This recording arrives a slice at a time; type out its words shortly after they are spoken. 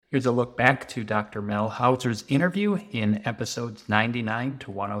Here's a look back to Dr. Mel Hauser's interview in episodes 99 to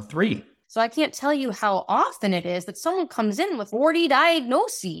 103. So I can't tell you how often it is that someone comes in with 40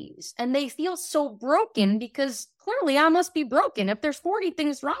 diagnoses and they feel so broken because clearly I must be broken if there's 40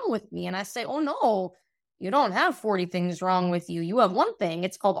 things wrong with me. And I say, oh no, you don't have 40 things wrong with you. You have one thing.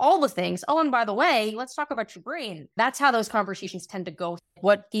 It's called all the things. Oh, and by the way, let's talk about your brain. That's how those conversations tend to go.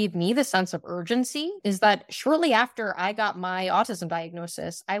 What gave me the sense of urgency is that shortly after I got my autism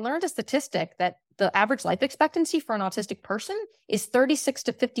diagnosis, I learned a statistic that the average life expectancy for an autistic person is 36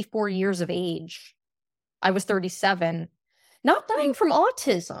 to 54 years of age. I was 37. Not dying from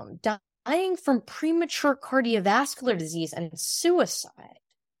autism, dying from premature cardiovascular disease and suicide.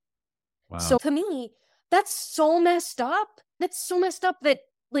 Wow. So to me, that's so messed up. That's so messed up that,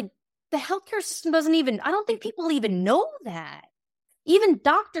 like, the healthcare system doesn't even, I don't think people even know that. Even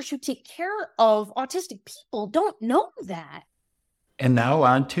doctors who take care of autistic people don't know that. And now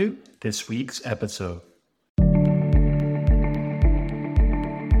on to this week's episode.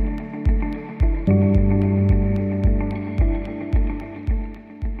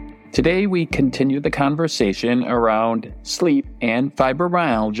 Today we continue the conversation around sleep and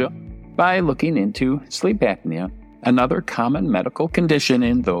fibromyalgia by looking into sleep apnea, another common medical condition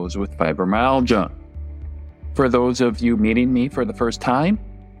in those with fibromyalgia. For those of you meeting me for the first time,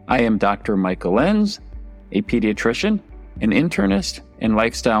 I am Dr. Michael Lenz, a pediatrician, an internist, and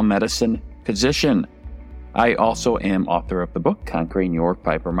lifestyle medicine physician. I also am author of the book, Conquering Your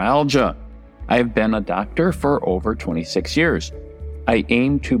Fibromyalgia. I have been a doctor for over 26 years. I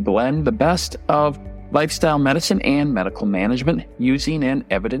aim to blend the best of lifestyle medicine and medical management using an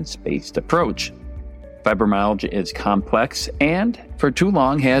evidence-based approach. Fibromyalgia is complex and, for too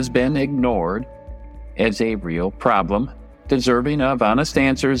long, has been ignored as a real problem, deserving of honest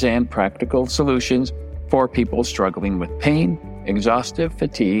answers and practical solutions for people struggling with pain, exhaustive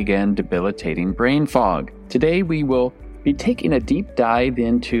fatigue, and debilitating brain fog. Today, we will be taking a deep dive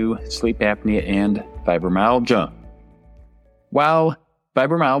into sleep apnea and fibromyalgia. While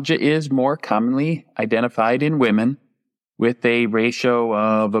fibromyalgia is more commonly identified in women, with a ratio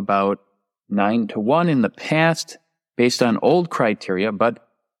of about 9 to 1 in the past, based on old criteria, but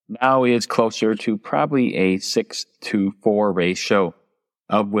now is closer to probably a 6 to 4 ratio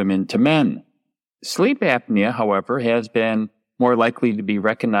of women to men. Sleep apnea, however, has been more likely to be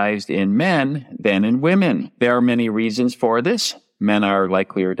recognized in men than in women. There are many reasons for this. Men are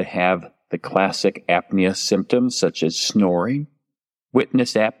likelier to have the classic apnea symptoms such as snoring,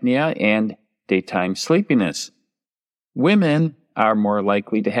 witness apnea, and daytime sleepiness. Women are more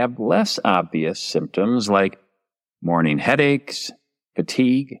likely to have less obvious symptoms like morning headaches,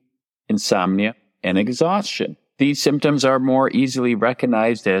 fatigue, insomnia, and exhaustion. These symptoms are more easily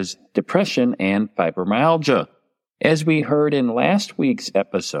recognized as depression and fibromyalgia. As we heard in last week's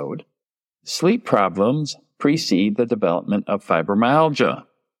episode, sleep problems precede the development of fibromyalgia.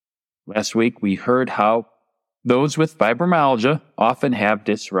 Last week we heard how those with fibromyalgia often have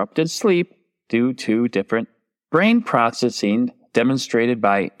disrupted sleep due to different brain processing demonstrated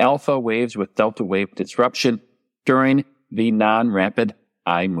by alpha waves with delta wave disruption during the non-rapid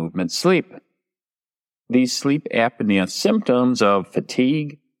eye movement sleep. These sleep apnea symptoms of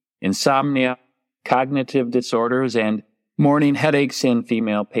fatigue, insomnia, cognitive disorders, and morning headaches in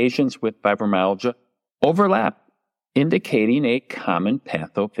female patients with fibromyalgia overlap, indicating a common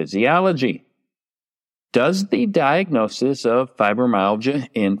pathophysiology. Does the diagnosis of fibromyalgia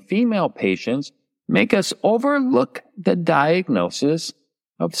in female patients make us overlook the diagnosis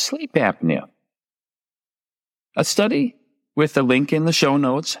of sleep apnea? A study with a link in the show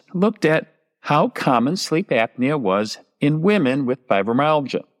notes looked at how common sleep apnea was in women with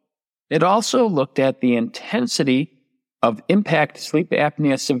fibromyalgia. It also looked at the intensity of impact sleep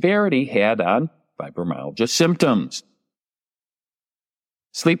apnea severity had on fibromyalgia symptoms.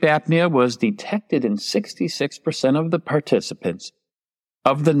 Sleep apnea was detected in 66% of the participants.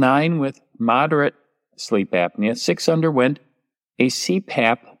 Of the 9 with moderate sleep apnea, 6 underwent a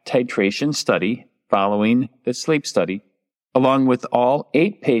CPAP titration study following the sleep study, along with all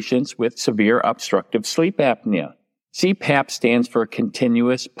 8 patients with severe obstructive sleep apnea. CPAP stands for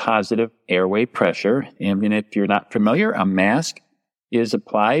continuous positive airway pressure, and if you're not familiar, a mask is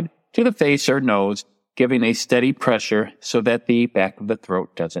applied to the face or nose, giving a steady pressure so that the back of the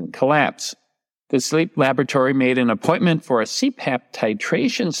throat doesn't collapse. The sleep laboratory made an appointment for a CPAP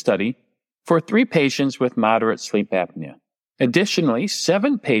titration study for 3 patients with moderate sleep apnea. Additionally,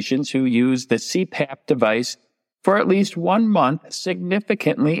 7 patients who used the CPAP device for at least 1 month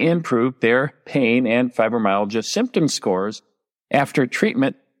significantly improved their pain and fibromyalgia symptom scores after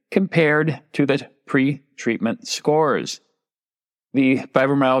treatment compared to the pre-treatment scores. The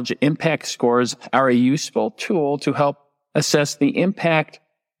fibromyalgia impact scores are a useful tool to help assess the impact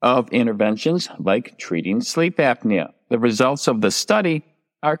of interventions like treating sleep apnea. The results of the study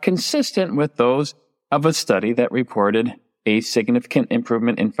are consistent with those of a study that reported a significant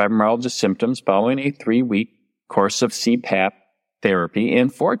improvement in fibromyalgia symptoms following a 3-week course of CPAP therapy in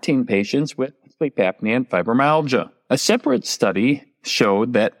 14 patients with sleep apnea and fibromyalgia. A separate study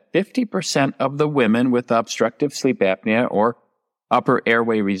showed that 50% of the women with obstructive sleep apnea or upper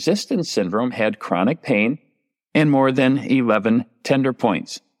airway resistance syndrome had chronic pain and more than 11 tender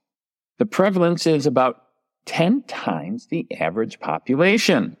points. The prevalence is about 10 times the average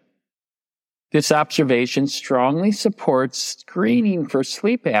population. This observation strongly supports screening for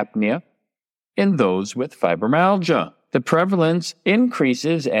sleep apnea in those with fibromyalgia. The prevalence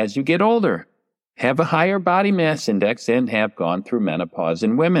increases as you get older, have a higher body mass index, and have gone through menopause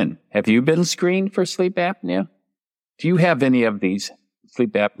in women. Have you been screened for sleep apnea? Do you have any of these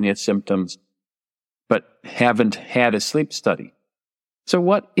sleep apnea symptoms but haven't had a sleep study? So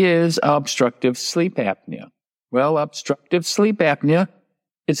what is obstructive sleep apnea? Well, obstructive sleep apnea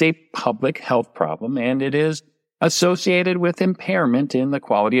is a public health problem, and it is associated with impairment in the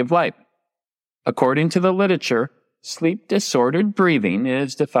quality of life. According to the literature, sleep-disordered breathing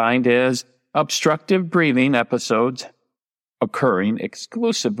is defined as obstructive breathing episodes occurring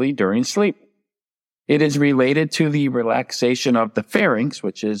exclusively during sleep. It is related to the relaxation of the pharynx,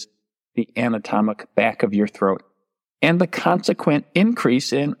 which is the anatomic back of your throat, and the consequent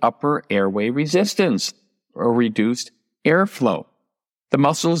increase in upper airway resistance or reduced airflow. The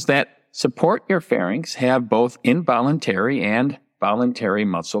muscles that support your pharynx have both involuntary and voluntary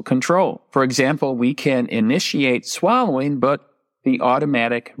muscle control. For example, we can initiate swallowing, but the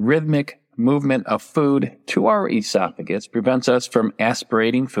automatic rhythmic movement of food to our esophagus prevents us from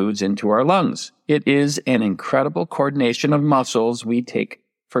aspirating foods into our lungs. It is an incredible coordination of muscles we take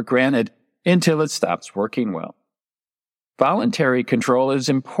for granted until it stops working well. Voluntary control is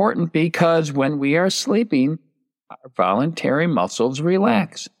important because when we are sleeping, our voluntary muscles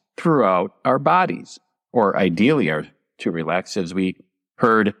relax throughout our bodies, or ideally are to relax, as we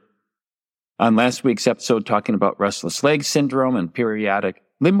heard on last week's episode talking about restless leg syndrome and periodic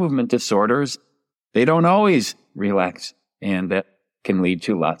limb movement disorders. They don't always relax, and that can lead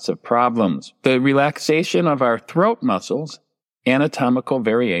to lots of problems. The relaxation of our throat muscles, anatomical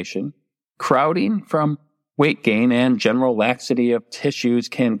variation, crowding from weight gain, and general laxity of tissues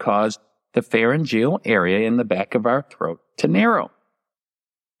can cause the pharyngeal area in the back of our throat to narrow.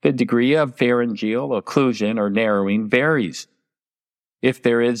 The degree of pharyngeal occlusion or narrowing varies. If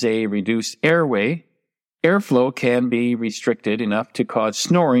there is a reduced airway, airflow can be restricted enough to cause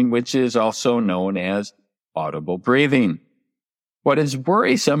snoring, which is also known as audible breathing. What is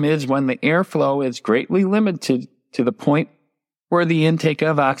worrisome is when the airflow is greatly limited to the point where the intake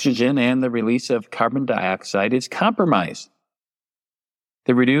of oxygen and the release of carbon dioxide is compromised.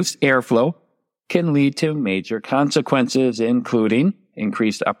 The reduced airflow can lead to major consequences, including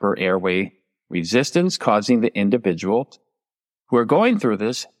increased upper airway resistance, causing the individual who are going through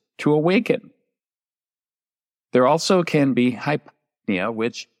this to awaken. There also can be hypopnea,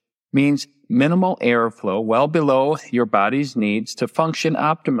 which means minimal airflow well below your body's needs to function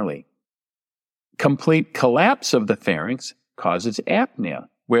optimally. Complete collapse of the pharynx causes apnea,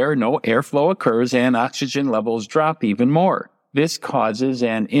 where no airflow occurs and oxygen levels drop even more. This causes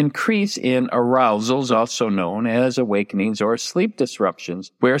an increase in arousals, also known as awakenings or sleep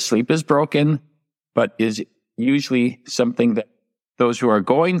disruptions, where sleep is broken, but is usually something that those who are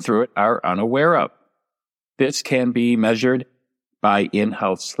going through it are unaware of. This can be measured by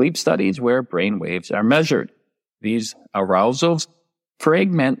in-house sleep studies where brain waves are measured. These arousals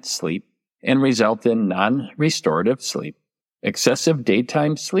fragment sleep and result in non-restorative sleep, excessive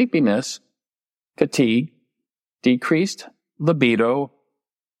daytime sleepiness, fatigue, decreased libido,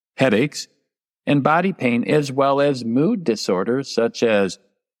 headaches, and body pain, as well as mood disorders such as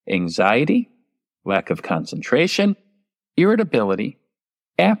anxiety, lack of concentration, irritability,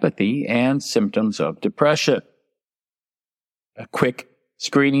 apathy, and symptoms of depression. A quick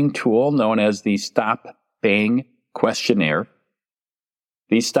screening tool known as the Stop-Bang Questionnaire.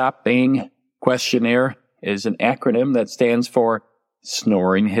 The Stop-Bang Questionnaire is an acronym that stands for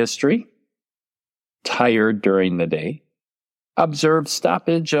snoring history, tired during the day, observed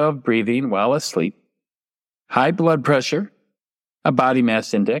stoppage of breathing while asleep, high blood pressure, a body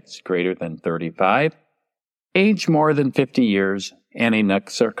mass index greater than 35, age more than 50 years, and a neck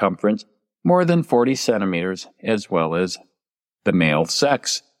circumference more than 40 centimeters, as well as the male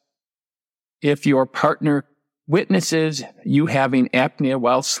sex. If your partner witnesses you having apnea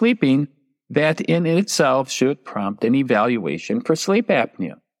while sleeping, that in itself should prompt an evaluation for sleep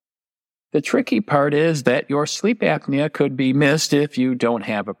apnea. The tricky part is that your sleep apnea could be missed if you don't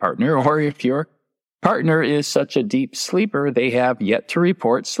have a partner, or if your partner is such a deep sleeper they have yet to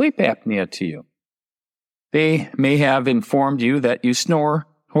report sleep apnea to you. They may have informed you that you snore.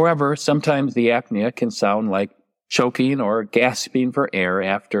 However, sometimes the apnea can sound like choking or gasping for air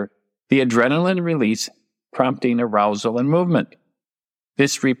after the adrenaline release, prompting arousal and movement.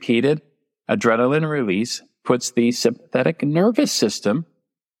 This repeated adrenaline release puts the sympathetic nervous system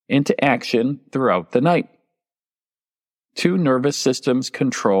into action throughout the night. Two nervous systems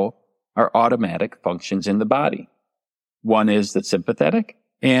control our automatic functions in the body. One is the sympathetic,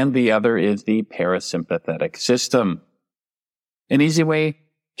 and the other is the parasympathetic system. An easy way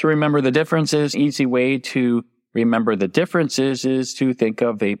to remember the differences is to think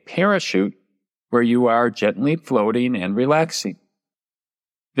of a parachute where you are gently floating and relaxing.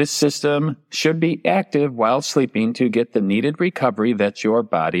 This system should be active while sleeping to get the needed recovery that your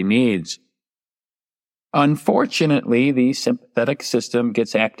body needs. Unfortunately, the sympathetic system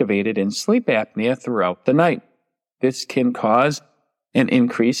gets activated in sleep apnea throughout the night. This can cause an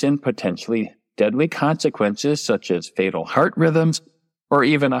increase in potentially deadly consequences such as fatal heart rhythms or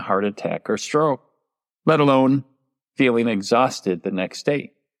even a heart attack or stroke, let alone feeling exhausted the next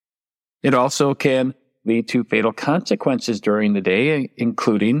day. It also can lead to fatal consequences during the day,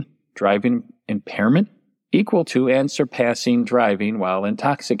 including driving impairment equal to and surpassing driving while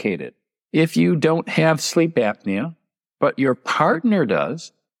intoxicated. If you don't have sleep apnea, but your partner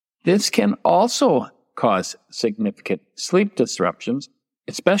does, this can also cause significant sleep disruptions,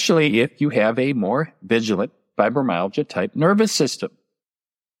 especially if you have a more vigilant fibromyalgia-type nervous system.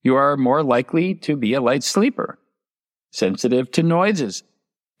 You are more likely to be a light sleeper, sensitive to noises,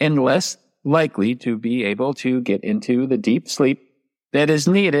 and less likely to be able to get into the deep sleep that is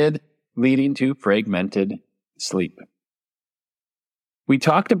needed, leading to fragmented sleep. We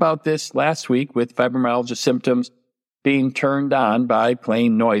talked about this last week with fibromyalgia symptoms being turned on by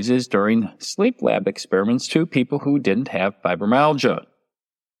playing noises during sleep lab experiments to people who didn't have fibromyalgia.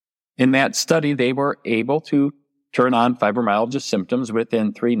 In that study, they were able to turn on fibromyalgia symptoms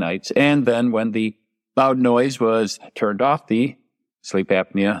within 3 nights, and then when the loud noise was turned off, the sleep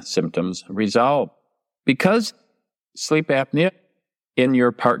apnea symptoms resolve. Because sleep apnea in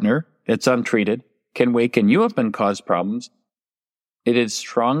your partner that's untreated can waken you up and cause problems, it is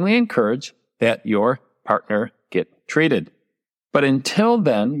strongly encouraged that your partner get treated. But until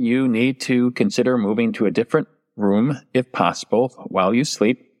then, you need to consider moving to a different room if possible while you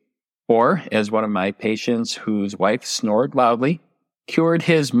sleep, or, as one of my patients whose wife snored loudly, cured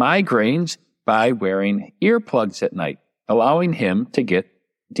his migraines by wearing earplugs at night, allowing him to get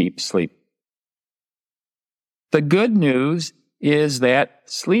deep sleep. The good news is that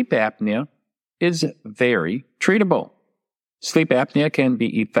sleep apnea is very treatable. Sleep apnea can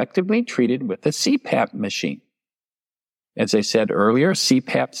be effectively treated with a CPAP machine. As I said earlier,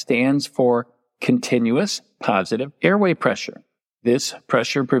 CPAP stands for continuous positive airway pressure. This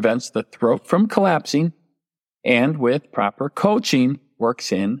pressure prevents the throat from collapsing, and with proper coaching,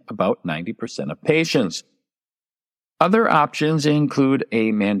 works in about 90% of patients. Other options include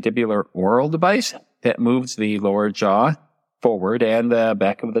a mandibular oral device that moves the lower jaw forward and the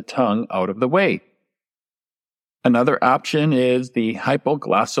back of the tongue out of the way. Another option is the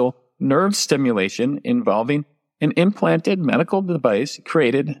hypoglossal nerve stimulation involving an implanted medical device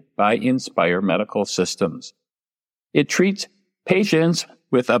created by Inspire Medical Systems. It treats patients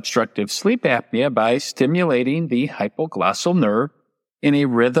with obstructive sleep apnea by stimulating the hypoglossal nerve in a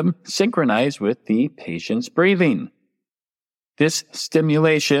rhythm synchronized with the patient's breathing. This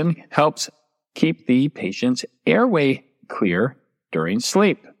stimulation helps keep the patient's airway clear during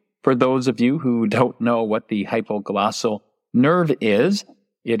sleep. For those of you who don't know what the hypoglossal nerve is,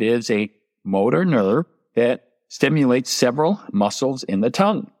 it is a motor nerve that stimulates several muscles in the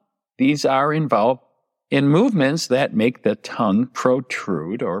tongue. These are involved in movements that make the tongue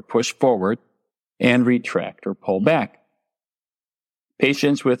protrude or push forward and retract or pull back.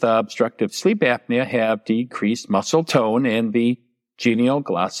 Patients with obstructive sleep apnea have decreased muscle tone in the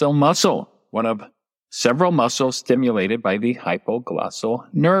genioglossus muscle, one of several muscles stimulated by the hypoglossal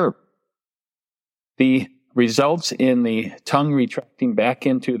nerve. The results in the tongue retracting back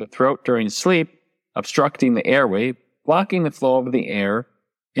into the throat during sleep, obstructing the airway, blocking the flow of the air,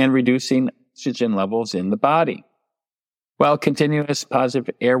 and reducing oxygen levels in the body. While continuous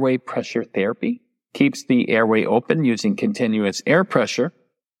positive airway pressure therapy keeps the airway open using continuous air pressure,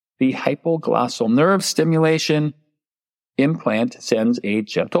 the hypoglossal nerve stimulation implant sends a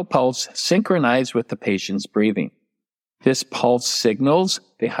gentle pulse synchronized with the patient's breathing. This pulse signals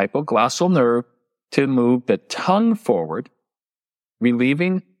the hypoglossal nerve to move the tongue forward,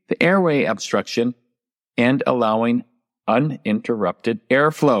 relieving the airway obstruction and allowing uninterrupted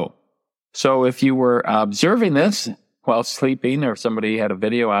airflow. So if you were observing this while sleeping or somebody had a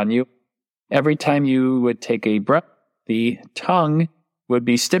video on you, every time you would take a breath, the tongue would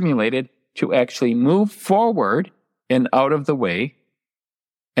be stimulated to actually move forward and out of the way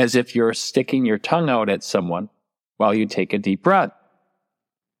as if you're sticking your tongue out at someone while you take a deep breath.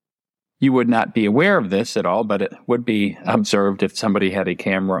 You would not be aware of this at all, but it would be observed if somebody had a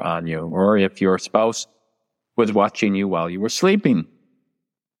camera on you or if your spouse was watching you while you were sleeping.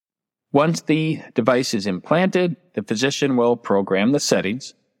 Once the device is implanted, the physician will program the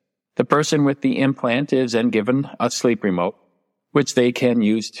settings. The person with the implant is then given a sleep remote, which they can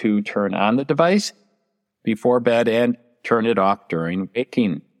use to turn on the device before bed and turn it off during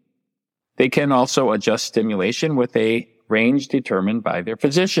waking. They can also adjust stimulation with a range determined by their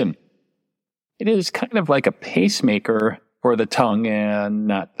physician. It is kind of like a pacemaker for the tongue and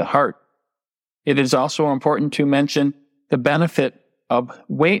not the heart. It is also important to mention the benefit of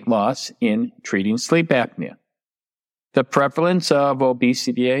weight loss in treating sleep apnea. The prevalence of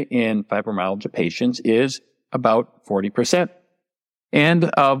obesity in fibromyalgia patients is about 40%, and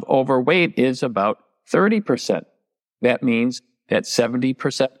of overweight is about 30%. That means that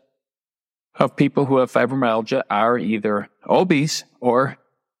 70% of people who have fibromyalgia are either obese or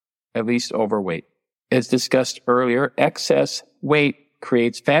at least overweight. As discussed earlier, excess weight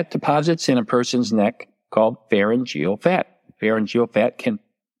creates fat deposits in a person's neck called pharyngeal fat. Pharyngeal fat can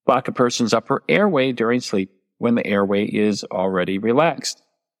block a person's upper airway during sleep when the airway is already relaxed.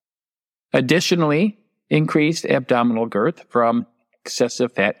 Additionally, increased abdominal girth from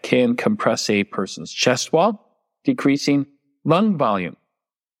excessive fat can compress a person's chest wall, decreasing lung volume.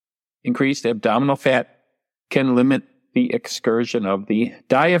 Increased abdominal fat can limit the excursion of the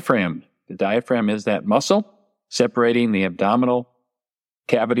diaphragm. The diaphragm is that muscle separating the abdominal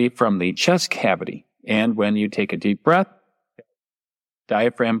cavity from the chest cavity. And when you take a deep breath,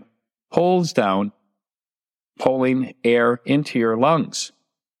 diaphragm pulls down, pulling air into your lungs.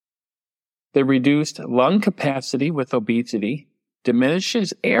 The reduced lung capacity with obesity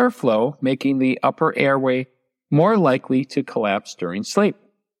diminishes airflow, making the upper airway more likely to collapse during sleep.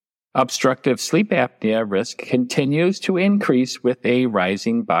 Obstructive sleep apnea risk continues to increase with a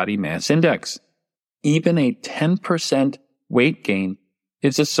rising body mass index. Even a 10% weight gain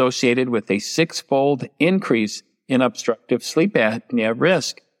is associated with a 6-fold increase in obstructive sleep apnea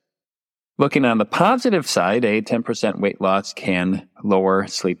risk. Looking on the positive side, a 10% weight loss can lower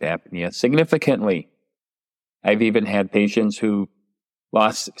sleep apnea significantly. I've even had patients who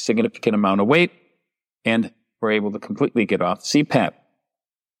lost a significant amount of weight and were able to completely get off CPAP.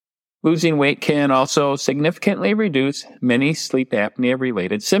 Losing weight can also significantly reduce many sleep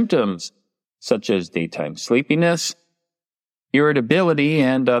apnea-related symptoms, such as daytime sleepiness, irritability,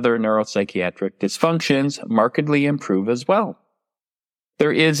 and other neuropsychiatric dysfunctions markedly improve as well.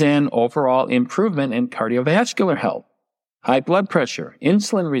 There is an overall improvement in cardiovascular health, high blood pressure,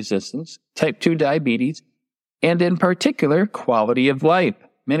 insulin resistance, type 2 diabetes, and in particular, quality of life.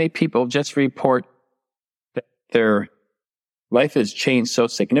 Many people just report that their life has changed so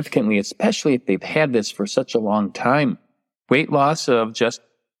significantly, especially if they've had this for such a long time. Weight loss of just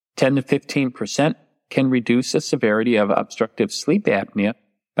 10 to 15% can reduce the severity of obstructive sleep apnea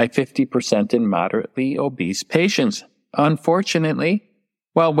by 50% in moderately obese patients. Unfortunately,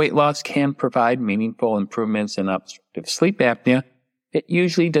 while weight loss can provide meaningful improvements in obstructive sleep apnea, it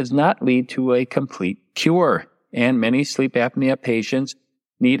usually does not lead to a complete cure, and many sleep apnea patients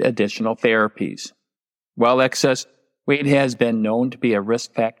need additional therapies. While excess weight has been known to be a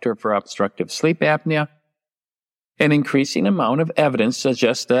risk factor for obstructive sleep apnea, an increasing amount of evidence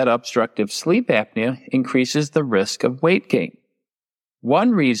suggests that obstructive sleep apnea increases the risk of weight gain.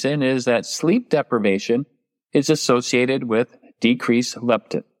 One reason is that sleep deprivation is associated with decreased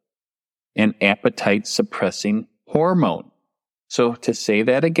leptin, an appetite-suppressing hormone. So to say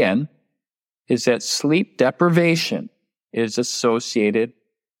that again, is that sleep deprivation is associated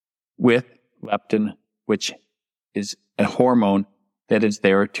with leptin, which is a hormone that is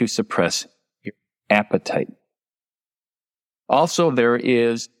there to suppress your appetite. Also, there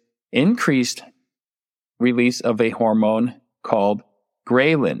is increased release of a hormone called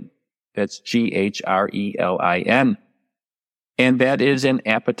ghrelin. That's Grelin. And that is an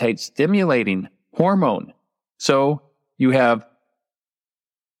appetite-stimulating hormone. So you have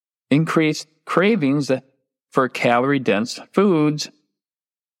increased cravings for calorie-dense foods,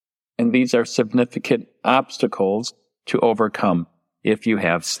 and these are significant obstacles to overcome if you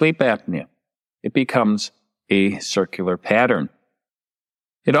have sleep apnea. It becomes a circular pattern.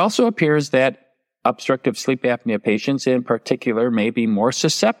 It also appears that obstructive sleep apnea patients in particular may be more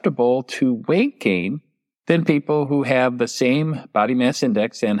susceptible to weight gain than people who have the same body mass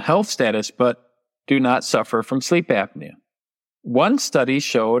index and health status but do not suffer from sleep apnea. One study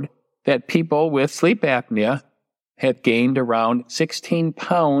showed that people with sleep apnea had gained around 16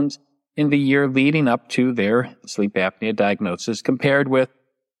 pounds in the year leading up to their sleep apnea diagnosis compared with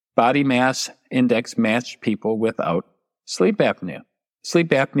body mass index matched people without sleep apnea. Sleep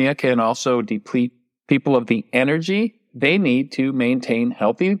apnea can also deplete people of the energy they need to maintain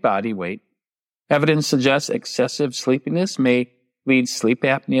healthy body weight. Evidence suggests excessive sleepiness may lead sleep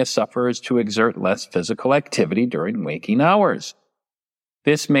apnea sufferers to exert less physical activity during waking hours.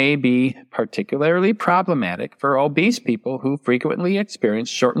 This may be particularly problematic for obese people who frequently experience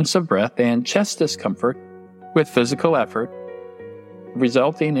shortness of breath and chest discomfort with physical effort,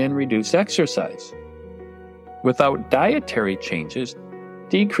 resulting in reduced exercise. Without dietary changes,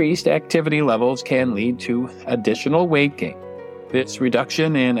 decreased activity levels can lead to additional weight gain. This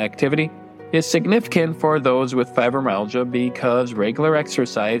reduction in activity is significant for those with fibromyalgia because regular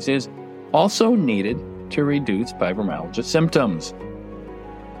exercise is also needed to reduce fibromyalgia symptoms.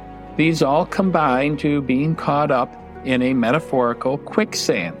 These all combine to being caught up in a metaphorical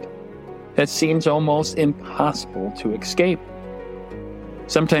quicksand that seems almost impossible to escape,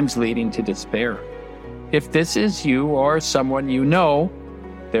 sometimes leading to despair. If this is you or someone you know,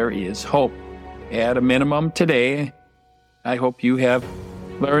 there is hope. At a minimum today, I hope you have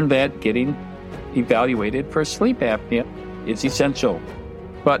learned that getting evaluated for sleep apnea is essential.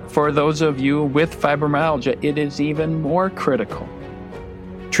 But for those of you with fibromyalgia, it is even more critical.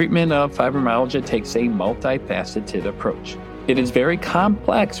 Treatment of fibromyalgia takes a multifaceted approach. It is very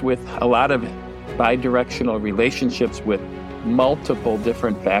complex with a lot of bidirectional relationships with multiple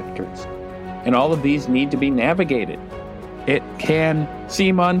different factors. And all of these need to be navigated. It can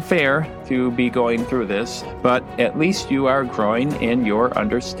seem unfair to be going through this, but at least you are growing in your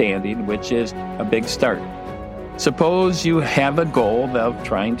understanding, which is a big start. Suppose you have a goal of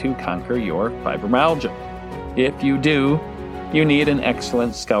trying to conquer your fibromyalgia. If you do, you need an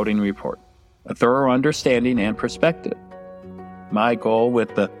excellent scouting report, a thorough understanding and perspective. My goal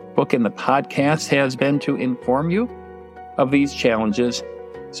with the book and the podcast has been to inform you of these challenges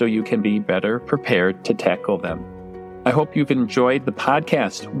so you can be better prepared to tackle them. I hope you've enjoyed the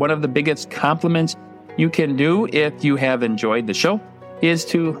podcast. One of the biggest compliments you can do if you have enjoyed the show is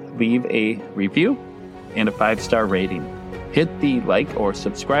to leave a review and a 5-star rating. Hit the like or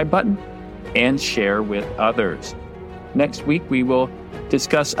subscribe button and share with others. Next week, we will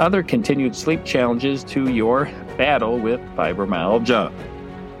discuss other continued sleep challenges to your battle with fibromyalgia.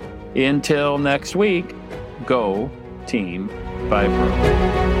 Until next week, go Team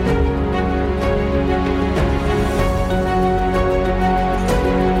Fibro.